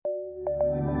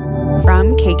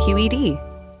from KQED.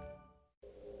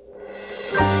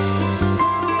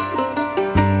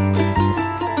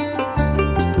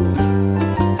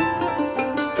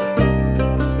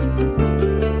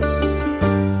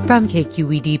 From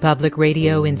KQED Public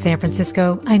Radio in San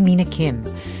Francisco, I'm Mina Kim.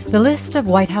 The list of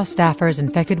White House staffers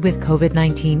infected with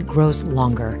COVID-19 grows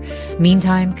longer.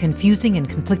 Meantime, confusing and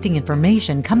conflicting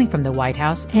information coming from the White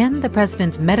House and the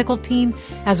president's medical team,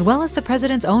 as well as the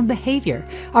president's own behavior,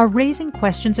 are raising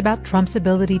questions about Trump's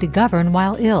ability to govern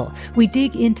while ill. We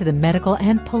dig into the medical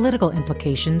and political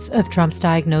implications of Trump's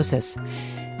diagnosis.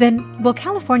 Then, will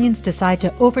Californians decide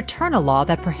to overturn a law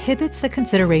that prohibits the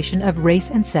consideration of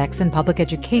race and sex in public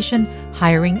education,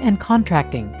 hiring, and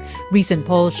contracting? Recent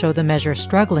polls show the measure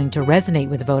struggling to resonate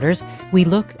with voters. We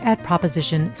look at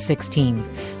Proposition 16.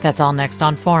 That's all next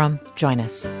on Forum. Join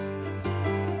us.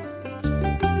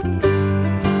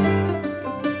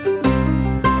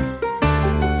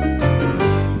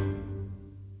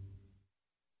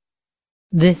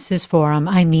 This is Forum.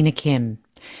 I'm Mina Kim.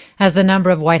 As the number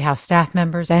of White House staff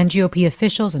members and GOP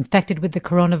officials infected with the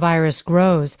coronavirus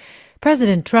grows,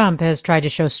 President Trump has tried to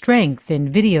show strength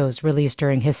in videos released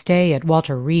during his stay at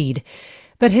Walter Reed.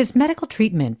 But his medical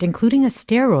treatment, including a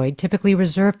steroid typically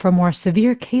reserved for more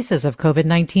severe cases of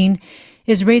COVID-19,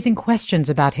 is raising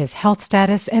questions about his health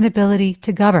status and ability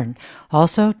to govern.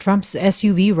 Also, Trump's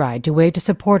SUV ride to wave to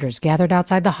supporters gathered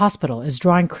outside the hospital is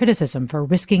drawing criticism for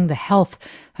risking the health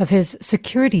of his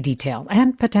security detail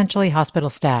and potentially hospital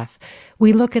staff.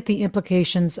 We look at the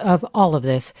implications of all of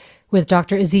this with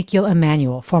Dr. Ezekiel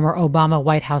Emanuel, former Obama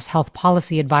White House health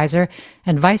policy advisor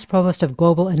and vice provost of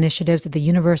global initiatives at the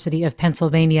University of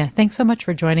Pennsylvania. Thanks so much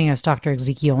for joining us, Dr.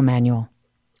 Ezekiel Emanuel.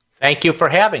 Thank you for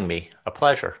having me. A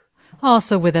pleasure.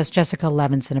 Also with us, Jessica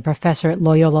Levinson, a professor at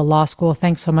Loyola Law School.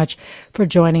 Thanks so much for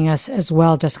joining us as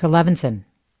well, Jessica Levinson.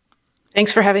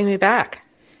 Thanks for having me back.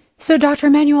 So, Dr.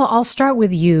 Emanuel, I'll start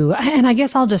with you, and I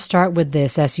guess I'll just start with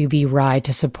this SUV ride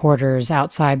to supporters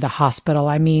outside the hospital.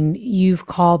 I mean, you've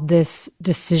called this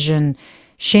decision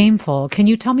shameful. Can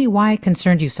you tell me why it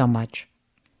concerned you so much?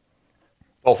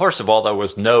 Well, first of all, there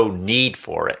was no need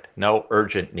for it, no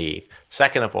urgent need.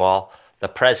 Second of all, the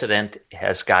president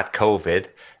has got COVID,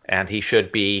 and he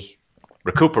should be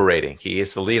recuperating. He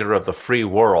is the leader of the free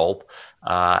world,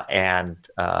 and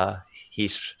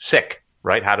he's sick,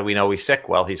 right? How do we know he's sick?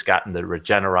 Well, he's gotten the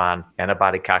Regeneron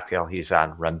antibody cocktail. He's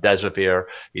on remdesivir.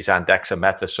 He's on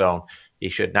dexamethasone. He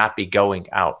should not be going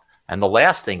out. And the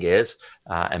last thing is,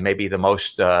 and maybe the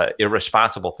most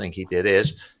irresponsible thing he did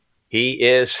is, he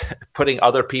is putting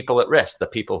other people at risk, the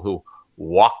people who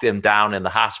walked him down in the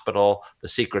hospital, the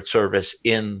Secret Service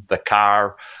in the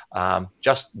car,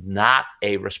 just not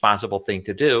a responsible thing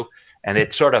to do. And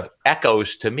it sort of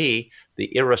echoes to me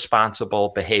the irresponsible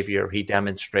behavior he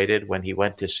demonstrated when he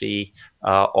went to see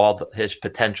his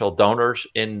potential donors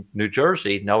in New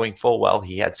Jersey, knowing full well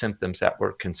he had symptoms that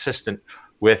were consistent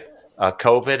with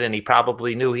COVID, and he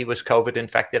probably knew he was COVID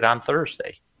infected on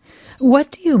Thursday.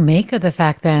 What do you make of the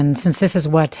fact then, since this is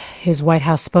what his White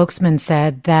House spokesman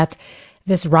said, that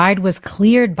this ride was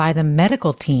cleared by the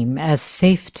medical team as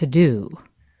safe to do?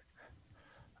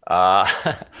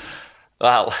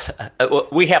 Well,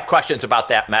 we have questions about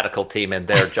that medical team and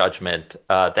their judgment.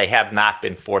 They have not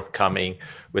been forthcoming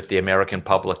with the American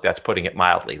public. That's putting it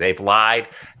mildly. They've lied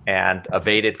and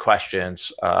evaded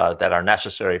questions that are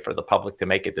necessary for the public to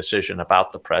make a decision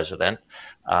about the president.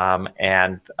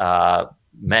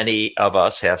 Many of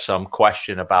us have some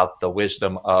question about the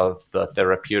wisdom of the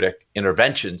therapeutic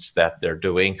interventions that they're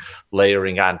doing,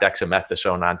 layering on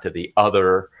dexamethasone onto the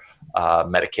other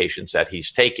medications that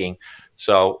he's taking.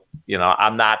 So,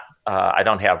 I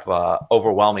don't have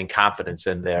overwhelming confidence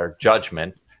in their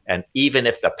judgment. And even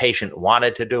if the patient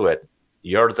wanted to do it,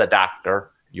 you're the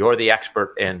doctor, you're the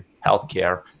expert in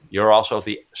healthcare. You're also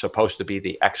supposed to be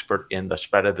the expert in the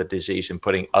spread of the disease and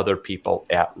putting other people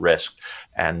at risk.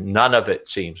 And none of it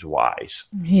seems wise.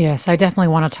 Yes, I definitely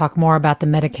want to talk more about the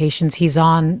medications he's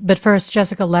on. But first,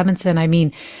 Jessica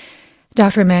Levinson,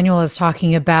 Dr. Emanuel is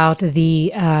talking about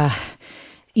the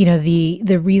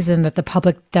reason that the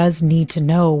public does need to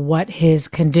know what his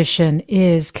condition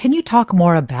is. Can you talk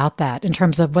more about that in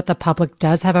terms of what the public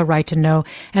does have a right to know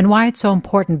and why it's so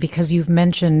important? Because you've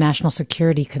mentioned national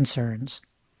security concerns.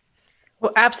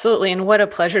 Well, absolutely. And what a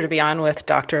pleasure to be on with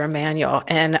Dr. Emanuel.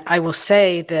 And I will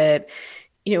say that,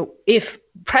 if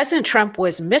President Trump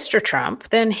was Mr. Trump,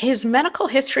 then his medical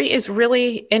history is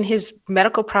really, and his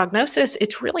medical prognosis,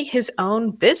 it's really his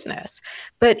own business.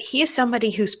 But he is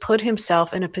somebody who's put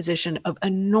himself in a position of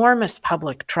enormous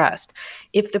public trust.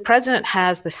 If the president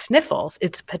has the sniffles,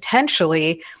 it's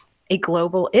potentially a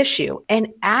global issue. And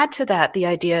add to that the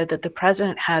idea that the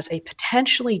president has a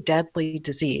potentially deadly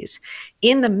disease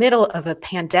in the middle of a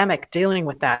pandemic dealing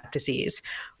with that disease,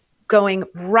 going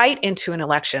right into an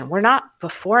election. We're not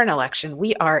before an election.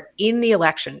 We are in the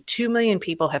election. 2 million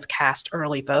people have cast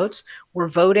early votes. We're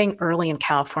voting early in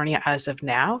California as of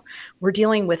now. We're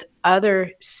dealing with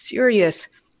other serious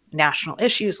national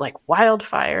issues like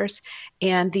wildfires.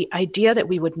 And the idea that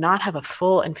we would not have a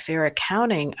full and fair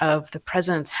accounting of the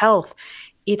president's health,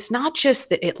 it's not just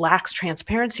that it lacks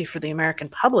transparency for the American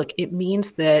public. It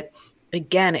means that,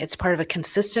 again, it's part of a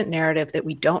consistent narrative that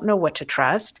we don't know what to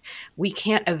trust. We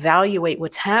can't evaluate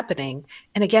what's happening.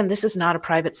 And again, this is not a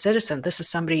private citizen. This is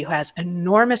somebody who has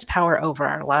enormous power over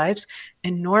our lives,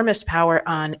 enormous power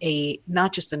on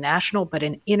not just a national, but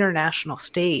an international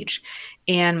stage.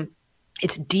 And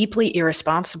it's deeply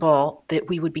irresponsible that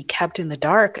we would be kept in the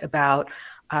dark about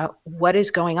what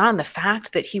is going on. The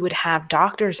fact that he would have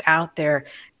doctors out there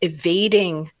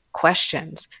evading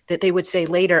questions, that they would say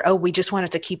later, oh, we just wanted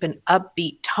to keep an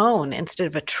upbeat tone instead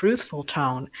of a truthful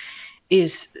tone,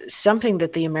 is something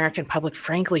that the American public,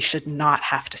 frankly, should not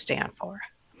have to stand for.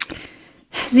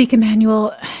 Zeke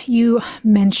Emanuel, you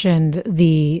mentioned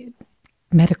the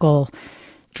medical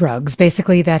drugs,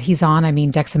 basically, that he's on. I mean,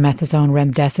 dexamethasone,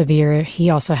 remdesivir. He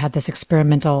also had this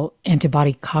experimental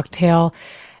antibody cocktail.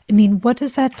 I mean, what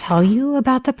does that tell you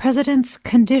about the president's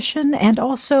condition? And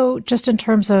also just in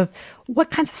terms of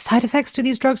what kinds of side effects do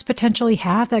these drugs potentially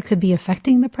have that could be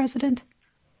affecting the president?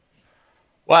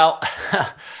 Well,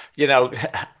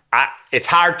 it's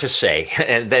hard to say.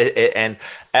 And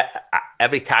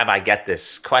every time I get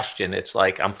this question, it's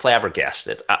like I'm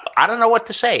flabbergasted. I don't know what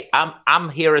to say. I'm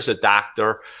here as a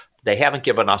doctor. They haven't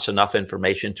given us enough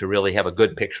information to really have a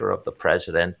good picture of the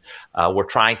president. We're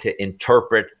trying to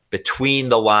interpret between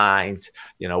the lines.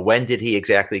 When did he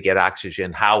exactly get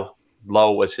oxygen? How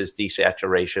low was his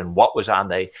desaturation? What was on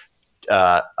the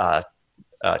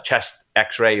chest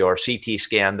X-ray or CT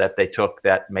scan that they took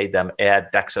that made them add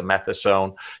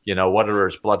dexamethasone? What are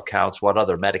his blood counts? What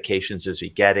other medications is he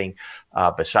getting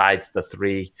besides the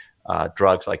three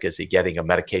drugs? Like, is he getting a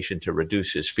medication to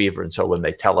reduce his fever? And so when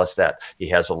they tell us that he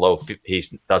has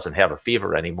he doesn't have a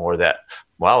fever anymore, is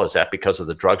that because of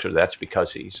the drugs, or that's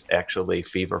because he's actually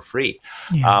fever free?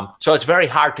 Yeah. So it's very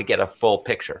hard to get a full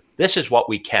picture. This is what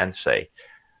we can say.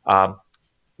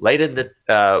 Late in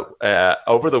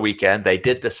over the weekend, they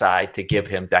did decide to give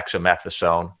him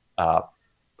dexamethasone.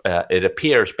 It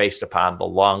appears, based upon the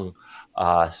lung,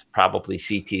 probably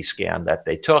CT scan that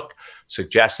they took,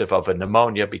 suggestive of a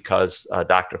pneumonia, because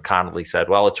Dr. Connolly said,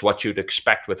 well, it's what you'd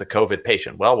expect with a COVID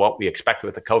patient. Well, what we expect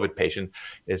with a COVID patient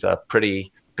is a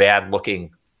pretty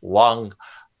bad-looking lung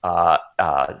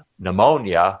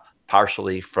pneumonia,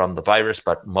 partially from the virus,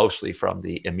 but mostly from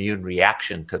the immune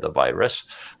reaction to the virus.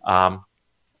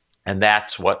 And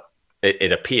that's what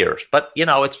it appears. But,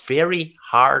 it's very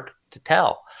hard to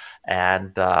tell.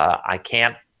 And I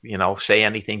can't, say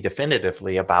anything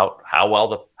definitively about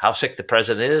how sick the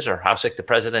president is or how sick the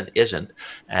president isn't.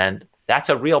 And that's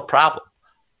a real problem.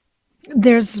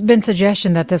 There's been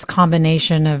suggestion that this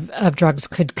combination of drugs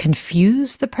could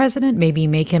confuse the president, maybe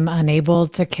make him unable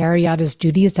to carry out his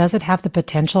duties. Does it have the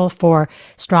potential for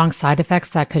strong side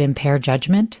effects that could impair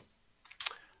judgment?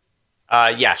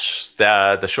 Yes.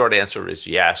 The short answer is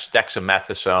yes.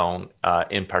 Dexamethasone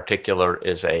in particular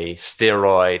is a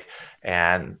steroid,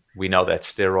 and we know that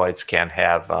steroids can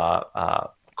have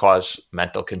cause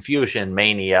mental confusion,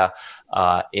 mania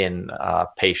in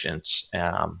patients.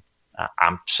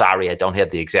 I'm sorry, I don't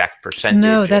have the exact percentage.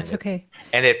 No, that's okay.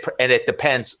 And it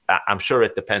depends. I'm sure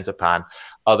it depends upon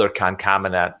other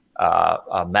concomitant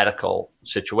medical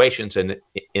situations. And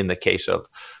in the case of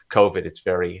COVID, it's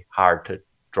very hard to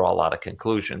draw a lot of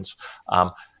conclusions.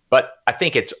 But I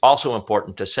think it's also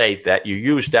important to say that you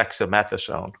use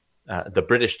dexamethasone. The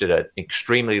British did an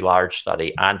extremely large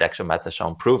study on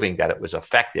dexamethasone, proving that it was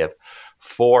effective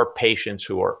for patients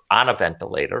who were on a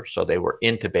ventilator. So they were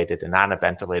intubated and on a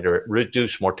ventilator. It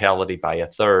reduced mortality by a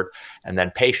third. And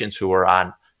then patients who were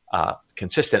on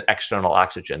consistent external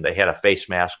oxygen, they had a face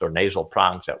mask or nasal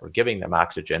prongs that were giving them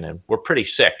oxygen and were pretty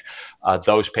sick.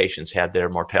 Those patients had their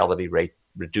mortality rate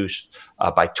reduced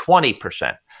by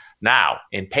 20%. Now,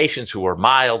 in patients who were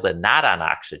mild and not on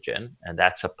oxygen, and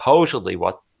that's supposedly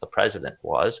what the president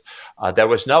was, there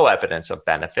was no evidence of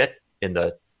benefit in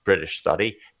the British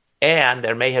study. And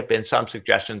there may have been some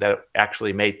suggestion that it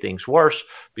actually made things worse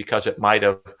because it might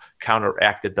have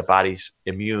counteracted the body's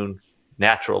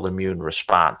natural immune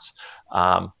response.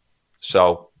 There's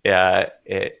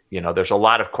a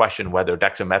lot of question whether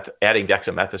adding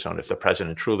dexamethasone, if the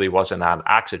president truly wasn't on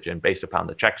oxygen, based upon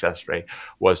the chest X-ray,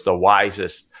 was the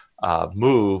wisest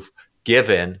move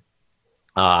given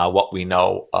what we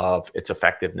know of its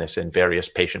effectiveness in various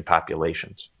patient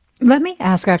populations. Let me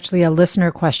ask actually a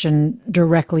listener question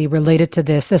directly related to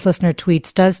this. This listener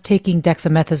tweets, does taking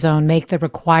dexamethasone make the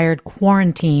required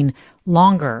quarantine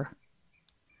longer?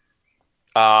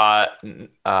 Not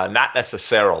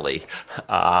necessarily.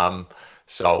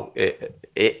 So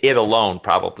it alone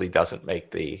probably doesn't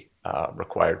make the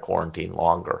required quarantine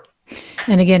longer.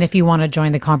 And again, if you want to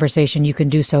join the conversation, you can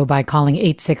do so by calling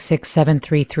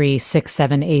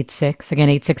 866-733-6786. Again,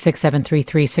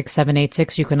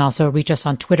 866-733-6786. You can also reach us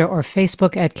on Twitter or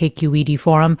Facebook at KQED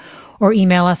Forum, or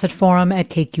email us at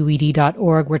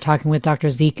forum@kqed.org. We're talking with Dr.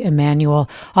 Zeke Emanuel,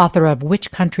 author of Which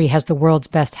Country Has the World's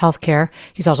Best Healthcare?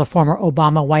 He's also former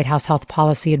Obama White House Health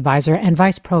Policy Advisor and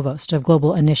Vice Provost of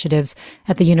Global Initiatives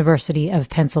at the University of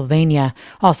Pennsylvania.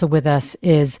 Also with us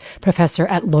is Professor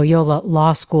at Loyola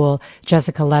Law School,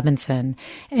 Jessica Levinson.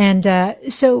 And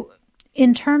so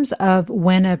in terms of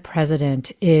when a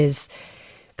president is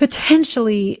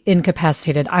potentially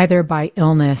incapacitated either by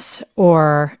illness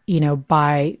or,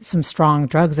 by some strong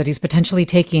drugs that he's potentially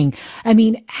taking, I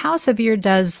mean, how severe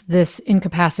does this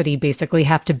incapacity basically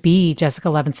have to be, Jessica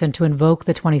Levinson, to invoke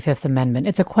the 25th Amendment?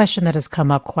 It's a question that has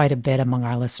come up quite a bit among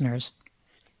our listeners.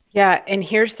 Yeah, and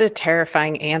here's the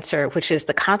terrifying answer, which is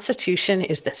the Constitution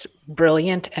is this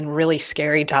brilliant and really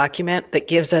scary document that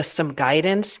gives us some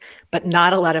guidance, but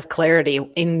not a lot of clarity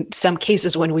in some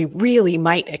cases when we really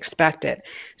might expect it.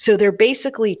 So there are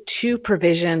basically two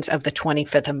provisions of the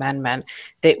 25th Amendment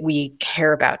that we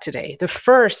care about today. The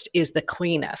first is the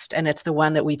cleanest, and it's the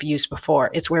one that we've used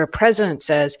before. It's where a president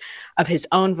says of his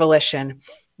own volition,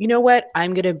 you know what,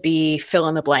 I'm going to be fill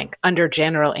in the blank under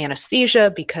general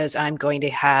anesthesia because I'm going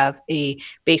to have a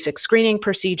basic screening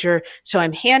procedure. So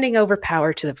I'm handing over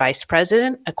power to the vice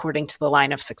president according to the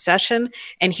line of succession.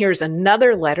 And here's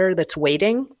another letter that's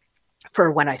waiting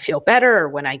for when I feel better or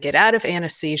when I get out of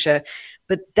anesthesia.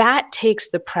 But that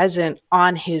takes the president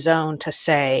on his own to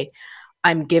say,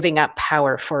 I'm giving up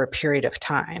power for a period of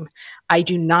time. I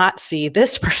do not see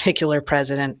this particular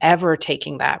president ever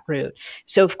taking that route.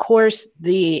 So, of course,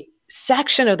 the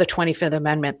section of the 25th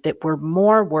Amendment that we're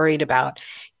more worried about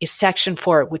is Section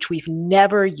 4, which we've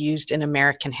never used in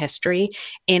American history.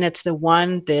 And it's the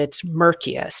one that's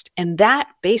murkiest. And that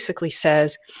basically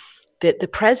says that the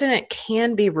president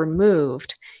can be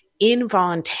removed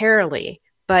involuntarily.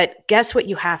 But guess what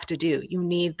you have to do? You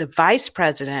need the vice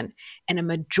president and a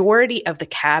majority of the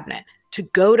cabinet to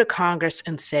go to Congress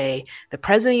and say the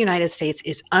president of the United States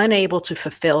is unable to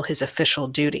fulfill his official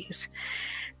duties.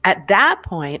 At that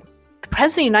point, the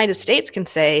president of the United States can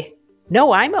say,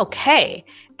 no, I'm okay,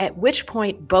 at which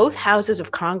point both houses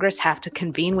of Congress have to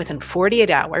convene within 48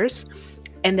 hours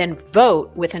and then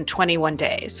vote within 21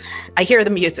 days. I hear the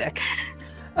music.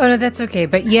 Oh, no, that's okay.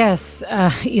 But yes,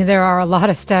 there are a lot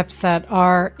of steps that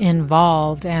are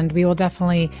involved, and we will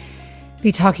definitely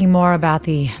be talking more about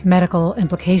the medical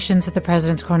implications of the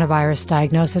president's coronavirus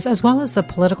diagnosis, as well as the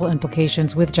political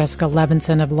implications with Jessica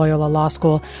Levinson of Loyola Law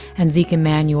School and Zeke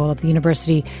Emanuel of the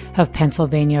University of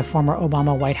Pennsylvania, former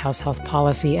Obama White House Health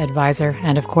Policy Advisor.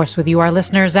 And of course, with you, our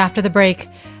listeners, after the break,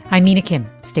 I'm Mina Kim.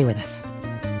 Stay with us.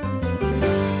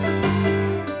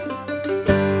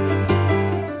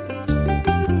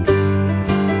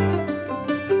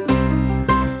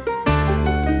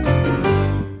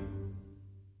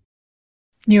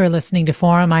 You're listening to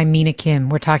Forum. I'm Mina Kim.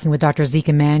 We're talking with Dr. Zeke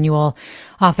Emanuel,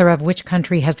 author of Which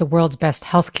Country Has the World's Best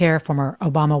Healthcare, former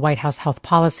Obama White House Health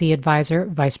Policy Advisor,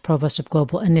 Vice Provost of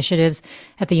Global Initiatives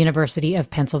at the University of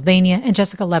Pennsylvania, and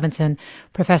Jessica Levinson,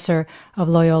 Professor of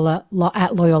Loyola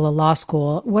at Loyola Law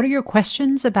School. What are your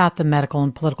questions about the medical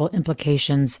and political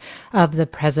implications of the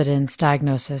president's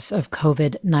diagnosis of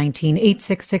COVID-19?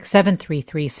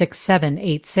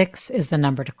 866-733-6786 is the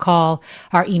number to call.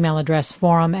 Our email address,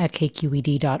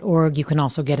 forum@kqed.org. You can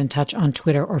also get in touch on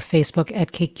Twitter or Facebook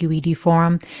at KQED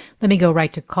Forum. Let me go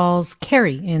right to calls.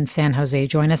 Carrie in San Jose,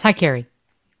 join us. Hi, Carrie.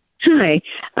 Hi.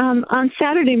 On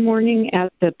Saturday morning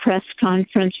at the press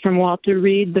conference from Walter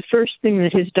Reed, the first thing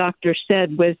that his doctor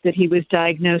said was that he was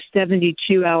diagnosed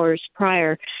 72 hours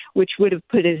prior, which would have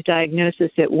put his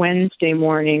diagnosis at Wednesday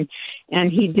morning.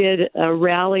 And he did a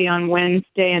rally on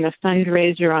Wednesday and a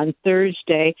fundraiser on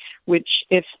Thursday, which,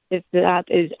 if that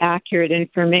is accurate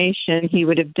information, he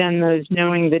would have done those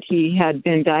knowing that he had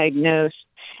been diagnosed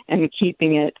and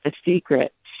keeping it a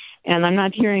secret. And I'm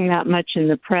not hearing that much in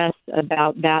the press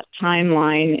about that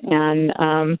timeline. And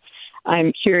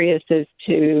I'm curious as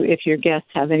to if your guests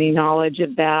have any knowledge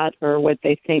of that or what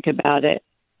they think about it.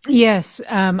 Yes,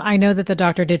 I know that the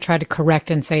doctor did try to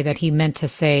correct and say that he meant to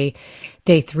say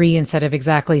day 3 instead of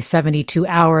exactly 72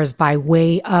 hours by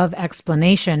way of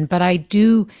explanation. But I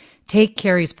do take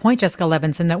Carrie's point, Jessica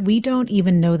Levinson, that we don't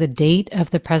even know the date of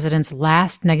the president's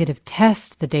last negative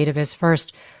test, the date of his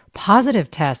first positive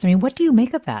test. I mean, what do you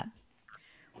make of that?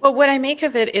 Well, what I make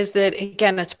of it is that,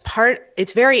 again,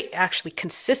 it's very actually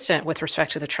consistent with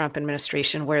respect to the Trump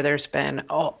administration, where there's been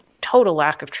a total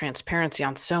lack of transparency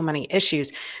on so many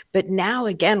issues. But now,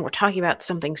 again, we're talking about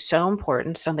something so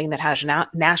important, something that has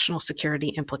national security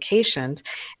implications,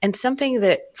 and something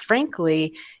that,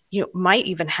 frankly, might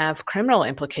even have criminal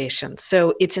implications.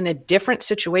 So it's in a different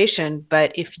situation.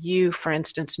 But if you, for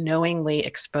instance, knowingly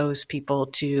expose people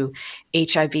to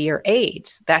HIV or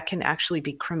AIDS, that can actually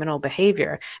be criminal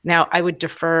behavior. Now, I would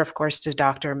defer, of course, to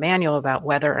Dr. Emanuel about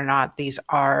whether or not these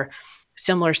are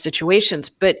similar situations.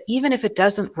 But even if it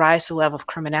doesn't rise to the level of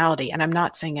criminality, and I'm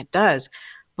not saying it does,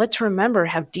 let's remember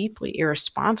how deeply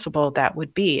irresponsible that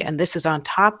would be. And this is on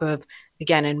top of,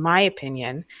 again, in my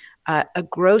opinion, a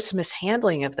gross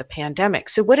mishandling of the pandemic.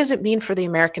 So what does it mean for the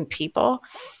American people?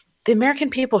 The American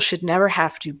people should never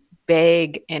have to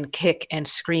beg and kick and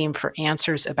scream for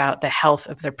answers about the health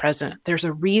of their president. There's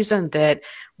a reason that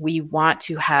we want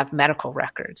to have medical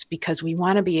records, because we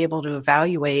want to be able to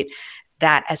evaluate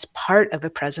that as part of the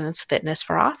president's fitness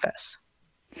for office.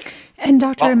 And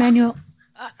Dr. Emanuel,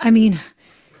 I mean,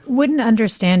 wouldn't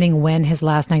understanding when his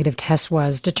last negative test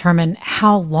was determine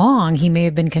how long he may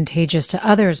have been contagious to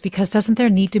others? Because doesn't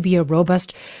there need to be a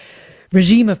robust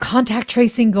regime of contact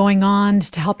tracing going on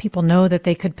to help people know that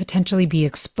they could potentially be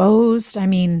exposed? I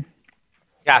mean...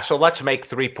 Yeah, so let's make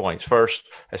 3 points. First,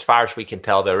 as far as we can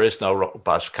tell, there is no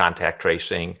robust contact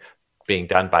tracing being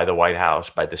done by the White House,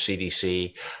 by the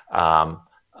CDC.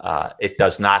 It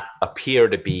does not appear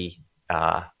to be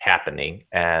happening,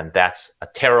 and that's a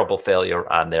terrible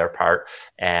failure on their part.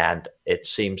 And it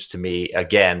seems to me,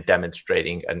 again,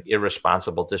 demonstrating an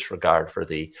irresponsible disregard for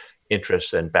the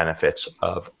interests and benefits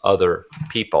of other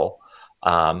people.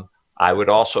 I would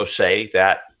also say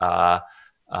that,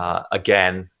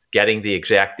 again, getting the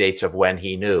exact dates of when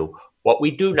he knew. What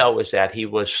we do know is that he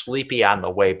was sleepy on the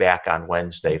way back on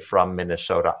Wednesday from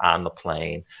Minnesota on the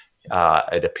plane.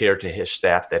 It appeared to his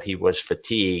staff that he was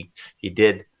fatigued. He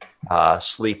did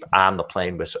sleep on the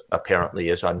plane, which apparently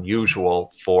is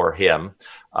unusual for him.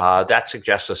 That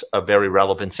suggests a very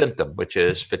relevant symptom, which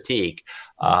is fatigue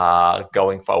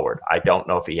going forward. I don't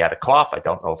know if he had a cough. I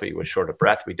don't know if he was short of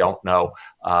breath. We don't know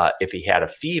if he had a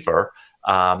fever.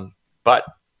 But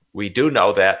we do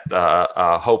know that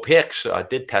Hope Hicks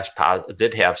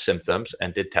did have symptoms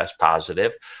and did test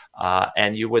positive.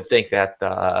 And you would think that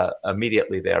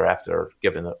immediately thereafter,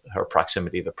 given her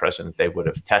proximity to the president, they would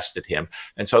have tested him.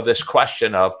 And so this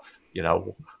question of,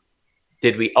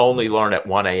 did we only learn at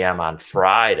 1 a.m. on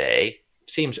Friday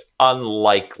seems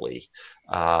unlikely.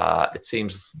 It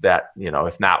seems that,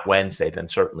 if not Wednesday, then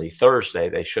certainly Thursday,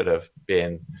 they should have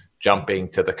been jumping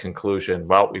to the conclusion,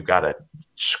 well, we've got to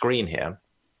screen him.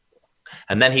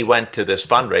 And then he went to this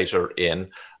fundraiser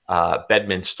in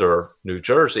Bedminster, New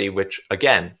Jersey, which,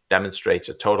 again, demonstrates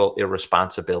a total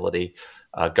irresponsibility,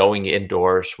 going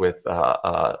indoors with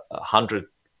more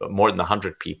than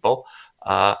 100 people.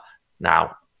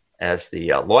 Now, as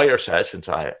the lawyer says, since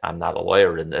I'm not a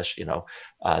lawyer in this,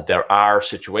 there are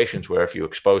situations where if you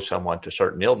expose someone to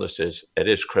certain illnesses, it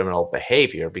is criminal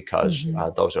behavior because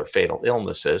those are fatal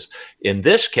illnesses. In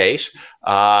this case,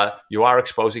 you are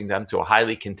exposing them to a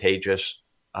highly contagious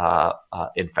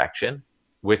infection,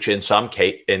 which in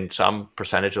some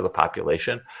percentage of the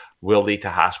population will lead to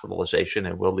hospitalization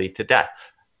and will lead to death.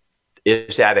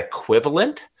 Is that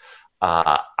equivalent?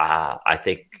 I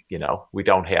think, we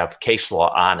don't have case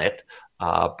law on it,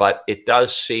 but it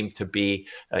does seem to be,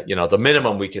 the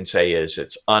minimum we can say is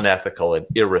it's unethical and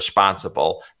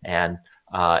irresponsible. And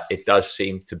it does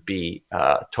seem to be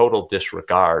total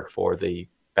disregard for the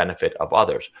benefit of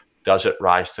others. Does it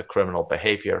rise to criminal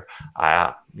behavior?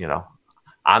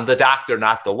 I'm the doctor,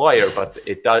 not the lawyer, but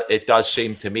it does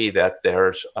seem to me that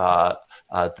there's the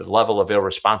level of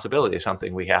irresponsibility is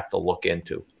something we have to look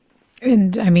into.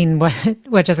 And I mean,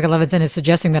 what Jessica Levinson is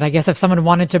suggesting, that I guess if someone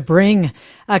wanted to bring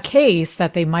a case,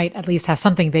 that they might at least have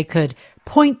something they could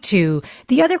point to.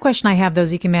 The other question I have, though,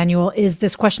 Zeke Emanuel, is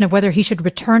this question of whether he should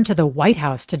return to the White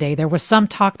House today. There was some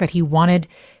talk that he wanted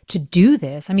to do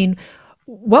this. I mean,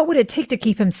 what would it take to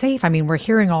keep him safe? I mean, we're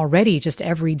hearing already just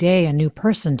every day a new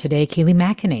person today, Kayleigh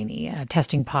McEnany,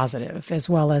 testing positive, as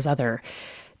well as other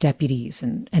deputies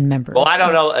and members. Well, I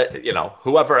don't know,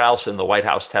 whoever else in the White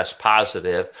House tests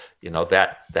positive,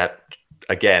 that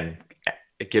again,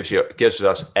 it gives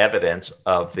us evidence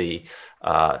of the,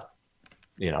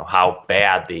 how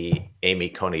bad the Amy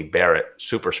Coney Barrett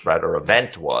super spreader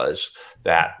event was,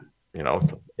 that,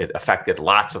 it affected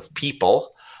lots of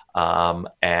people. But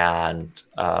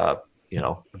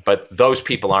those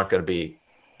people aren't going to be,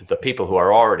 the people who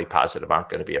are already positive aren't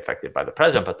going to be affected by the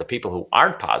president, but the people who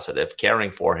aren't positive,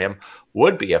 caring for him,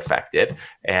 would be affected.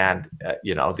 And,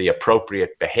 the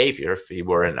appropriate behavior, if he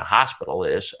were in a hospital,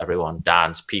 is everyone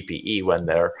dons PPE when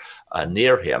they're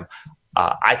near him.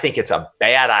 I think it's a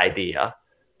bad idea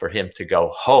for him to go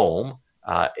home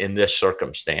in this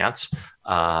circumstance.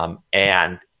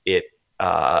 And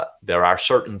there are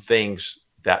certain things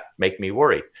that make me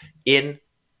worried. In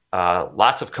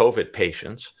lots of COVID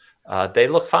patients, they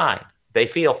look fine, they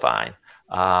feel fine,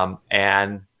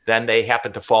 and then they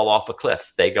happen to fall off a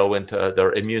cliff. They go into,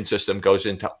 their immune system goes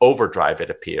into overdrive, it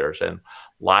appears, and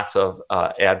lots of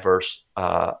adverse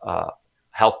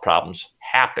health problems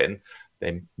happen.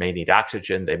 They may need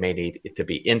oxygen, they may need to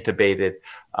be intubated.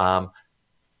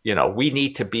 We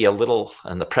need to be a little,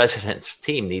 and the president's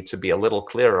team needs to be a little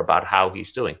clearer about how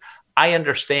he's doing. I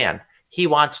understand he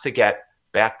wants to get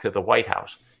back to the White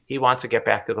House. He wants to get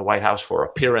back to the White House for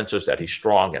appearances that he's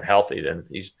strong and healthy, and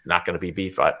he's not going to be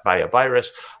beat by a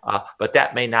virus. But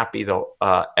that may not be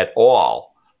at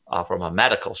all, from a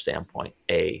medical standpoint,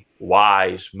 a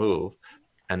wise move.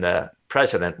 And the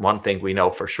president, one thing we know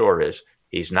for sure is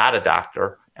he's not a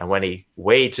doctor. And when he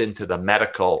wades into the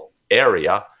medical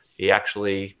area, he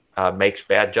actually makes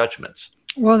bad judgments.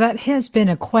 Well, that has been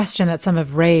a question that some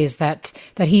have raised, that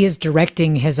he is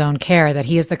directing his own care, that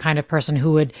he is the kind of person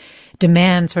who would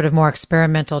demand sort of more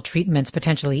experimental treatments,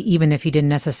 potentially, even if he didn't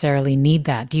necessarily need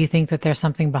that. Do you think that there's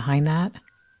something behind that?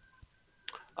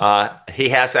 He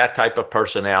has that type of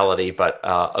personality, but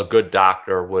a good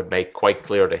doctor would make quite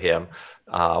clear to him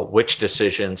which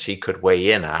decisions he could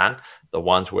weigh in on, the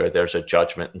ones where there's a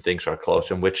judgment and things are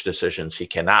close, and which decisions he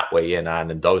cannot weigh in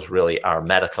on. And those really are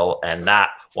medical and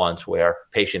not ones where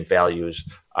patient values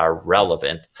are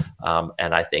relevant.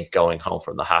 And I think going home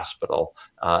from the hospital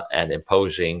and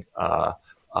imposing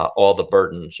all the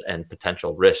burdens and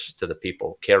potential risks to the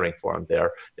people caring for him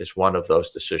there is one of those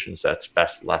decisions that's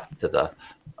best left to the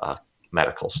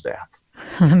medical staff.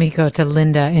 Let me go to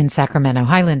Linda in Sacramento.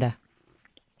 Hi, Linda.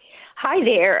 Hi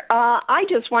there. I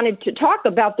just wanted to talk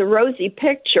about the rosy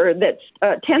picture that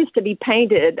tends to be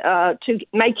painted to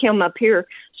make him appear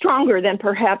stronger than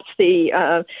perhaps the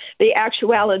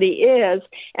actuality is.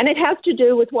 And it has to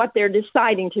do with what they're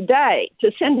deciding today,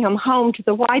 to send him home to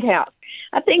the White House.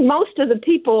 I think most of the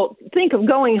people think of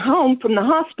going home from the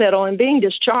hospital and being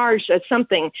discharged as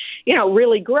something,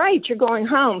 really great. You're going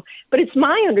home. But it's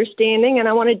my understanding, and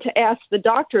I wanted to ask the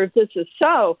doctor if this is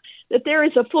so, that there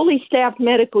is a fully staffed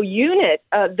medical unit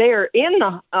there in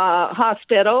the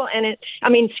hospital, and in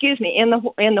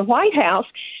the White House.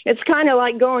 It's kind of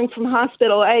like going from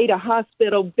hospital A to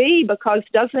hospital B, because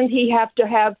doesn't he have to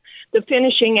have the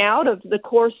finishing out of the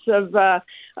course of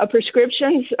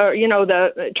prescriptions, or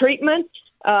the treatment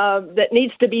that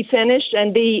needs to be finished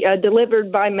and be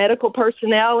delivered by medical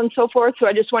personnel and so forth? So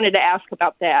I just wanted to ask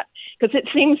about that, because it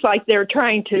seems like they're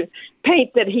trying to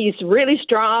paint that he's really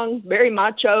strong, very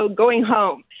macho, going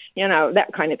home, that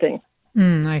kind of thing.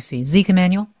 I see. Zeke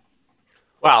Emanuel?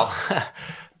 Well,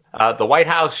 the White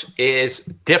House is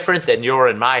different than your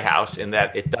and my house in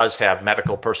that it does have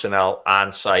medical personnel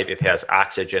on site. It has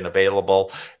oxygen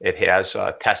available. It has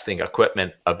testing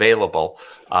equipment available.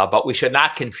 But we should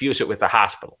not confuse it with the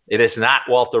hospital. It is not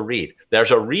Walter Reed.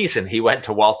 There's a reason he went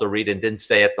to Walter Reed and didn't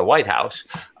stay at the White House.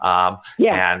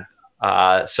 And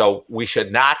so we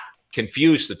should not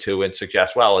confuse the two and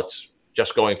suggest, well, it's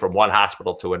just going from one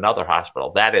hospital to another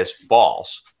hospital. That is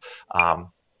false.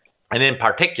 And in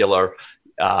particular,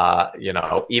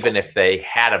 even if they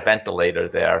had a ventilator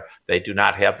there, they do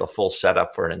not have the full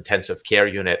setup for an intensive care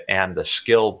unit and the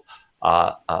skilled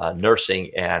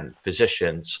nursing and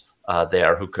physicians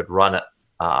there who could run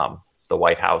the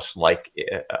White House like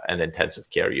an intensive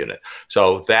care unit.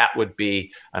 So that would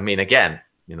be, again,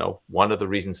 one of the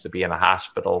reasons to be in a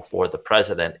hospital for the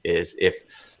president is if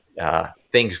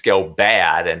things go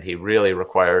bad and he really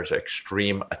requires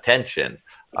extreme attention,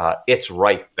 it's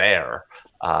right there.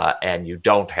 And you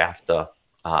don't have to,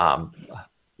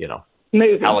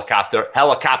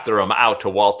 helicopter him out to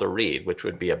Walter Reed, which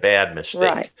would be a bad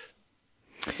mistake.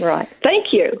 Right. Thank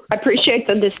you. I appreciate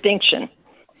the distinction.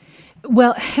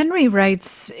 Well, Henry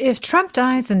writes, if Trump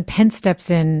dies and Pence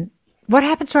steps in, what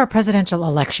happens to our presidential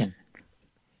election?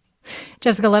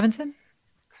 Jessica Levinson?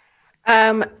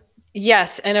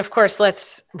 Yes. And of course,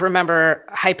 let's remember,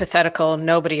 hypothetical,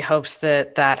 nobody hopes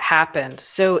that happened.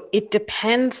 So it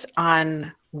depends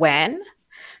on when.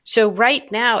 So right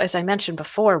now, as I mentioned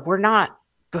before, we're not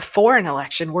before an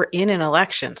election, we're in an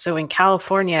election. So in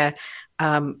California,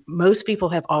 most people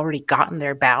have already gotten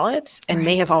their ballots and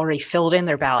may have already filled in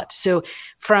their ballots. So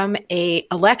from a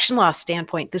election law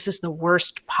standpoint, this is the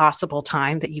worst possible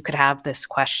time that you could have this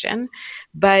question.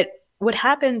 But what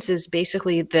happens is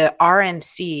basically the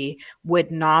RNC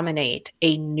would nominate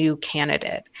a new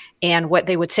candidate. And what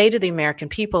they would say to the American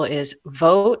people is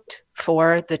vote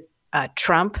for the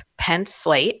Trump-Pence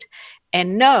slate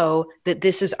and know that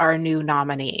this is our new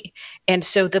nominee. And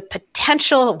so the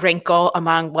potential wrinkle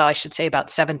among, well, I should say about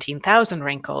 17,000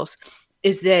 wrinkles,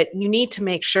 is that you need to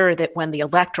make sure that when the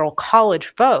Electoral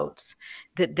College votes,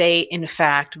 that they in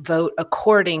fact vote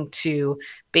according to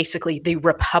basically the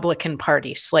Republican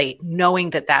Party slate,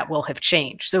 knowing that that will have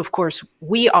changed. So of course,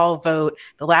 we all vote,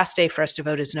 the last day for us to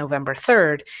vote is November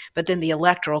 3rd, but then the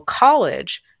Electoral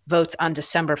College votes on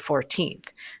December 14th.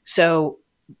 So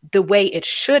the way it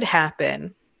should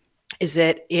happen is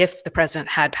that if the president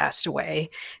had passed away,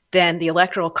 then the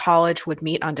Electoral College would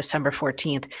meet on December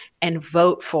 14th and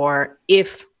vote for,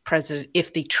 if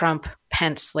the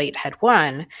Trump-Pence slate had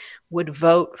won, would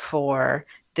vote for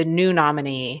the new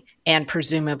nominee and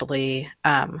presumably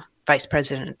Vice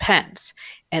President Pence.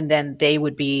 And then they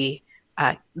would be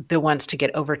the ones to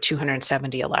get over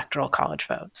 270 Electoral College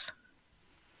votes.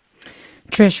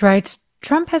 Trish writes,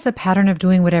 Trump has a pattern of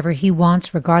doing whatever he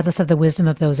wants, regardless of the wisdom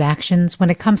of those actions. When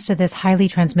it comes to this highly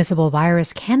transmissible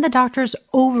virus, can the doctors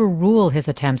overrule his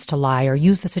attempts to lie or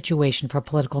use the situation for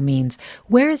political means?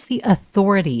 Where is the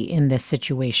authority in this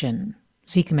situation?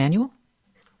 Zeke Emanuel?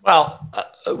 Well,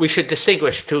 we should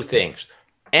distinguish two things.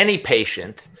 Any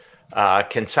patient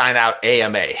can sign out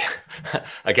AMA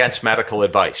against medical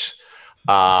advice.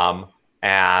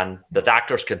 And the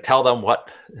doctors can tell them what,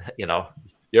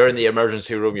 you're in the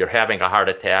emergency room, you're having a heart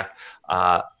attack,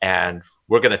 and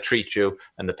we're going to treat you.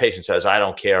 And the patient says, I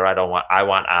don't care. I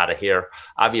want out of here.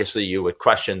 Obviously, you would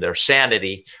question their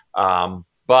sanity,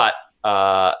 but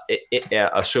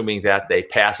assuming that they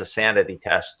pass a sanity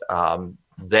test,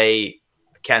 they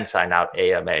can sign out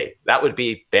AMA. That would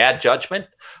be bad judgment,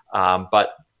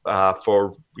 but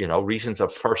for reasons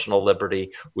of personal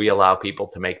liberty, we allow people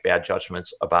to make bad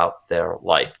judgments about their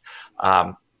life.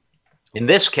 In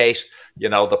this case,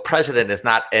 the president is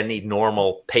not any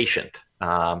normal patient,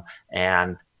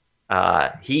 and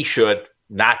he should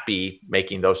not be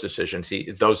making those decisions.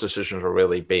 Those decisions are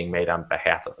really being made on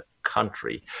behalf of the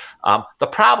country. The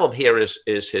problem here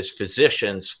is his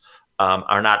physicians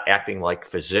are not acting like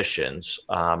physicians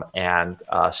and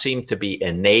seem to be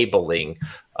enabling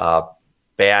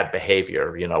bad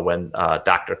behavior. When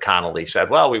Dr. Connolly said,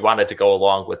 well, we wanted to go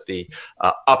along with the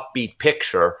upbeat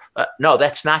picture. No,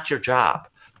 that's not your job.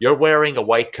 You're wearing a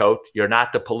white coat. You're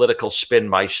not the political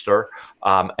spinmeister.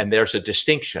 And there's a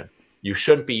distinction. You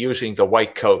shouldn't be using the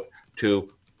white coat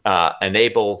to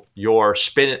enable your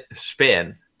spin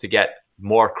to get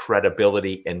more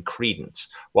credibility and credence.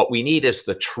 What we need is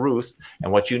the truth.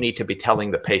 And what you need to be telling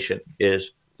the patient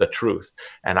is the truth.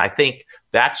 And I think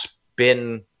that's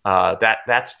been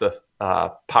that's the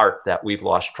part that we've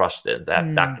lost trust in,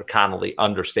 that Dr. Connolly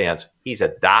understands he's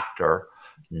a doctor,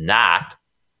 not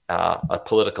a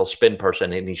political spin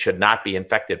person, and he should not be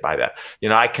infected by that.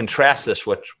 I contrast this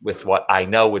with what I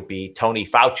know would be Tony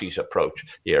Fauci's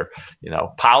approach here.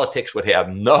 Politics would have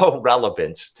no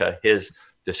relevance to his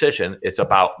decision. It's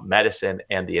about medicine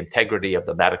and the integrity of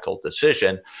the medical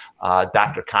decision.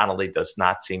 Dr. Connolly does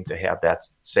not seem to have that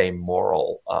same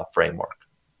moral framework.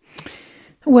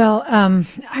 Well,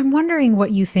 I'm wondering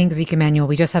what you think, Zeke Emanuel,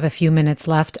 we just have a few minutes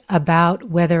left, about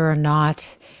whether or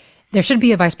not there should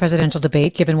be a vice presidential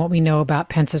debate, given what we know about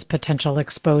Pence's potential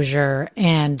exposure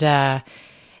and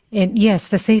yes,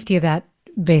 the safety of that,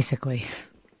 basically.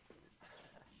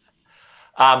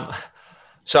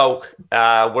 So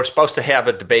we're supposed to have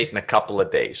a debate in a couple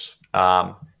of days.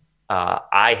 I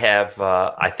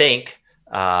think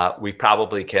we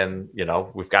probably can,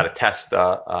 we've got to test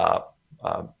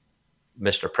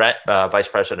Vice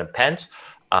President Pence.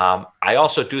 I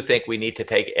also do think we need to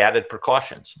take added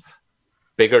precautions.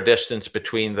 Bigger distance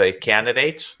between the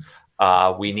candidates.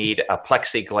 We need a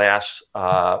plexiglass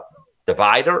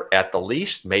divider at the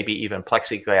least, maybe even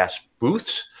plexiglass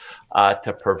booths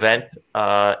to prevent,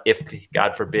 if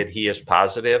God forbid he is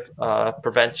positive,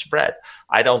 prevent spread.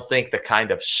 I don't think the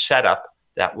kind of setup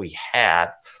that we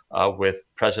had with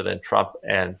President Trump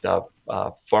and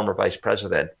former Vice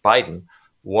President Biden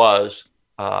was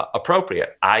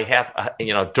appropriate. I have,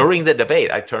 during the debate,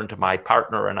 I turned to my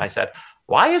partner and I said,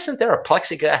 why isn't there a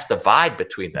plexiglass divide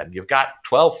between them? You've got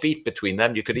 12 feet between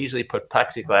them. You could easily put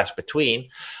plexiglass between.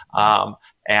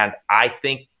 And I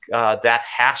think that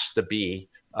has to be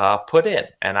put in.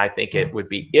 And I think it would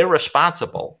be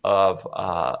irresponsible of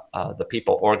the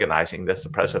people organizing this, the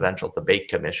Presidential Debate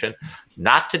Commission,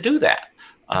 not to do that.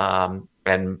 And,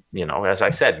 as I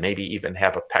said, maybe even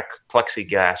have a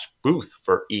plexiglass booth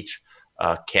for each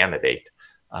candidate.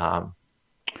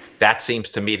 That seems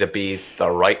to me to be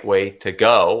the right way to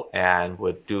go and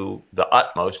would do the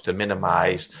utmost to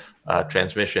minimize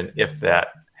transmission if that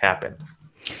happened.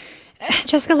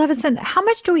 Jessica Levinson, how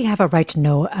much do we have a right to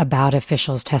know about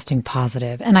officials testing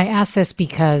positive? And I ask this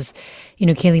because,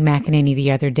 Kayleigh McEnany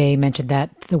the other day mentioned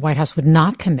that the White House would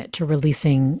not commit to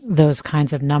releasing those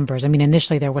kinds of numbers. I mean,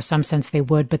 initially there was some sense they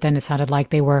would, but then it sounded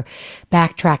like they were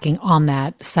backtracking on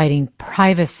that, citing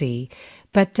privacy.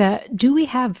 But do we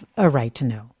have a right to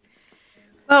know?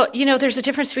 Well, there's a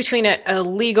difference between a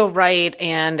legal right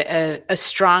and a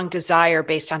strong desire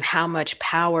based on how much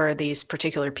power these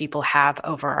particular people have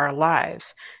over our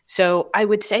lives. So I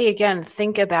would say, again,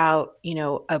 think about,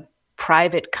 a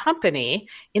private company.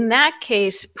 In that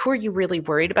case, who are you really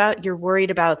worried about? You're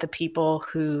worried about the people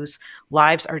whose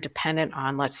lives are dependent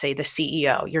on, let's say, the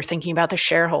CEO. You're thinking about the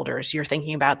shareholders. You're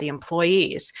thinking about the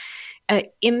employees.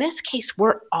 In this case,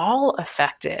 we're all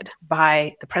affected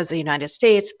by the President of the United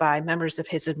States, by members of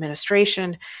his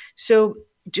administration. So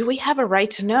do we have a right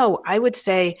to know? I would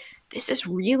say this is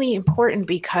really important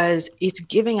because it's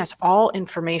giving us all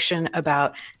information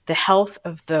about the health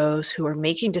of those who are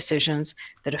making decisions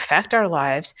that affect our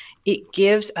lives. It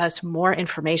gives us more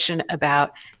information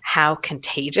about how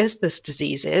contagious this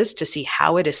disease is, to see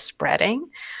how it is spreading.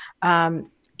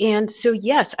 And so,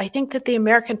 yes, I think that the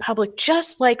American public,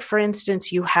 just like, for instance,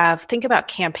 think about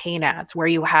campaign ads where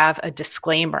you have a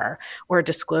disclaimer or a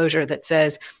disclosure that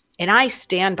says, and I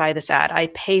stand by this ad, I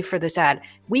pay for this ad.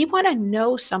 We want to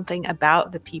know something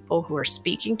about the people who are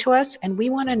speaking to us. And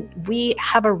we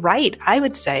have a right, I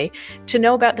would say, to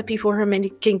know about the people who are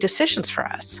making decisions for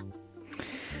us.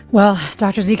 Well,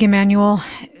 Dr. Zeke Emanuel,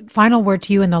 final word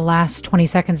to you in the last 20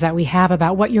 seconds that we have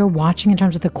about what you're watching in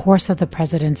terms of the course of the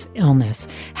president's illness.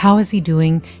 How is he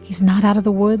doing? He's not out of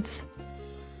the woods?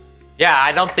 Yeah,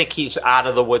 I don't think he's out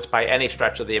of the woods by any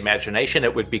stretch of the imagination.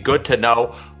 It would be good to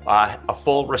know a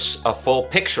full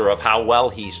picture of how well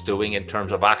he's doing in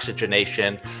terms of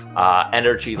oxygenation,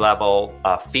 energy level,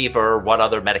 fever, what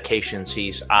other medications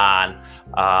he's on,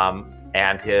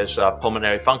 and his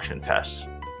pulmonary function tests.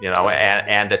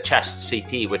 And a chest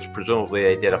CT, which presumably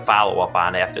they did a follow-up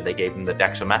on after they gave him the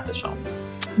dexamethasone.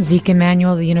 Zeke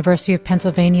Emanuel, the University of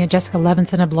Pennsylvania, Jessica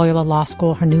Levinson of Loyola Law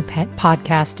School. Her new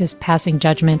podcast is Passing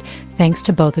Judgment. Thanks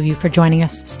to both of you for joining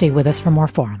us. Stay with us for more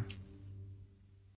Forum.